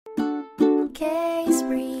case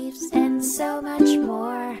briefs, and so much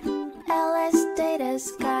more.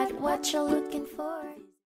 LSData's got what you're looking for.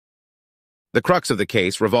 The crux of the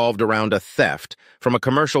case revolved around a theft from a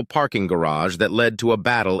commercial parking garage that led to a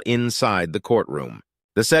battle inside the courtroom.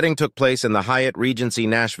 The setting took place in the Hyatt Regency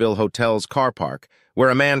Nashville Hotel's car park, where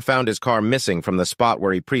a man found his car missing from the spot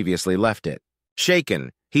where he previously left it.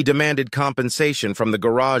 Shaken, he demanded compensation from the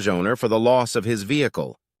garage owner for the loss of his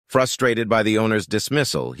vehicle. Frustrated by the owner's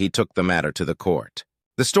dismissal, he took the matter to the court.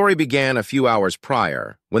 The story began a few hours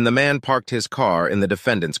prior, when the man parked his car in the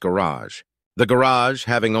defendant's garage. The garage,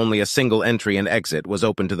 having only a single entry and exit, was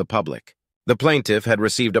open to the public. The plaintiff had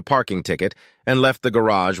received a parking ticket and left the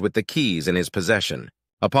garage with the keys in his possession.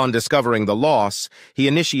 Upon discovering the loss, he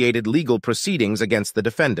initiated legal proceedings against the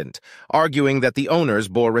defendant, arguing that the owners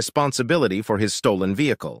bore responsibility for his stolen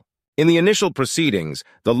vehicle. In the initial proceedings,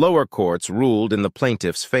 the lower courts ruled in the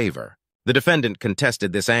plaintiff's favor. The defendant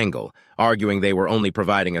contested this angle, arguing they were only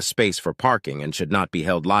providing a space for parking and should not be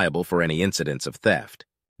held liable for any incidents of theft.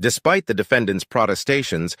 Despite the defendant's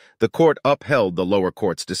protestations, the court upheld the lower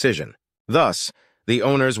court's decision. Thus, the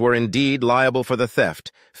owners were indeed liable for the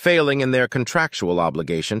theft, failing in their contractual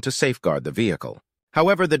obligation to safeguard the vehicle.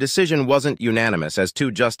 However, the decision wasn't unanimous, as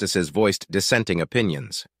two justices voiced dissenting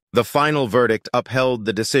opinions. The final verdict upheld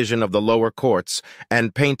the decision of the lower courts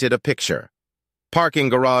and painted a picture. Parking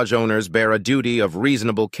garage owners bear a duty of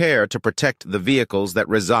reasonable care to protect the vehicles that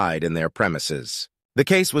reside in their premises. The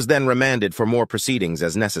case was then remanded for more proceedings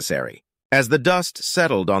as necessary. As the dust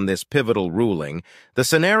settled on this pivotal ruling, the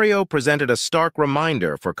scenario presented a stark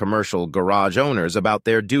reminder for commercial garage owners about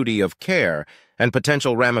their duty of care and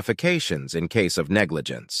potential ramifications in case of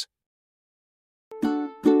negligence.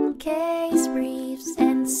 Case briefs,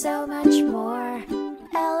 and so much more.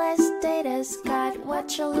 LSData's got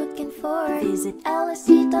what you're looking for. Visit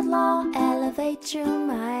lsd.law, elevate your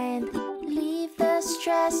mind. Leave the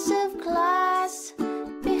stress of class.